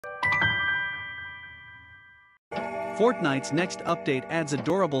Fortnite's next update adds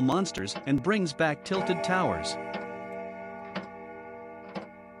adorable monsters and brings back tilted towers.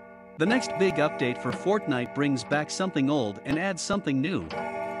 The next big update for Fortnite brings back something old and adds something new.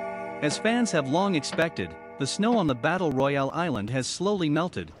 As fans have long expected, the snow on the Battle Royale island has slowly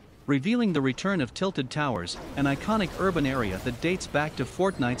melted, revealing the return of tilted towers, an iconic urban area that dates back to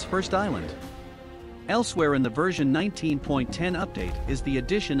Fortnite's first island. Elsewhere in the version 19.10 update is the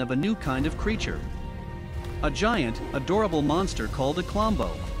addition of a new kind of creature. A giant, adorable monster called a Klombo.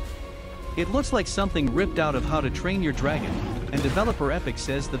 It looks like something ripped out of How to Train Your Dragon, and developer Epic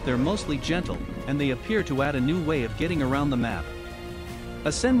says that they're mostly gentle, and they appear to add a new way of getting around the map.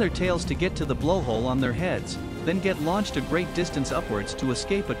 Ascend their tails to get to the blowhole on their heads, then get launched a great distance upwards to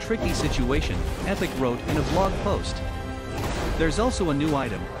escape a tricky situation, Epic wrote in a blog post. There's also a new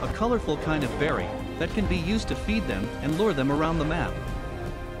item, a colorful kind of berry, that can be used to feed them and lure them around the map.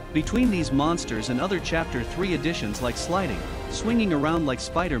 Between these monsters and other Chapter 3 additions like sliding, swinging around like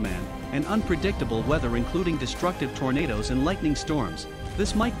Spider-Man, and unpredictable weather including destructive tornadoes and lightning storms,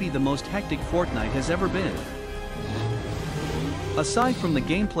 this might be the most hectic Fortnite has ever been. Aside from the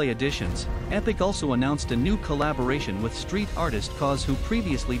gameplay additions, Epic also announced a new collaboration with street artist Cause, who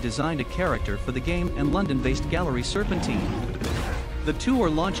previously designed a character for the game, and London-based gallery Serpentine. The two are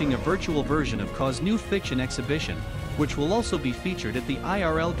launching a virtual version of Cause's new fiction exhibition, which will also be featured at the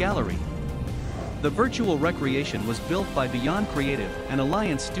IRL gallery. The virtual recreation was built by Beyond Creative and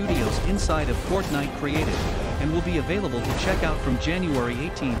Alliance Studios inside of Fortnite Creative, and will be available to check out from January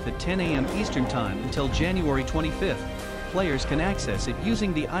 18th at 10 a.m. Eastern Time until January 25th. Players can access it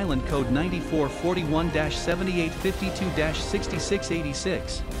using the island code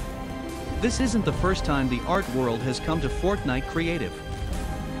 9441-7852-6686. This isn't the first time the art world has come to Fortnite Creative.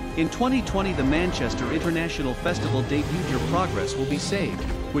 In 2020, the Manchester International Festival debuted Your Progress Will Be Saved,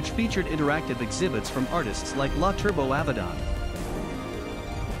 which featured interactive exhibits from artists like La Turbo Avedon.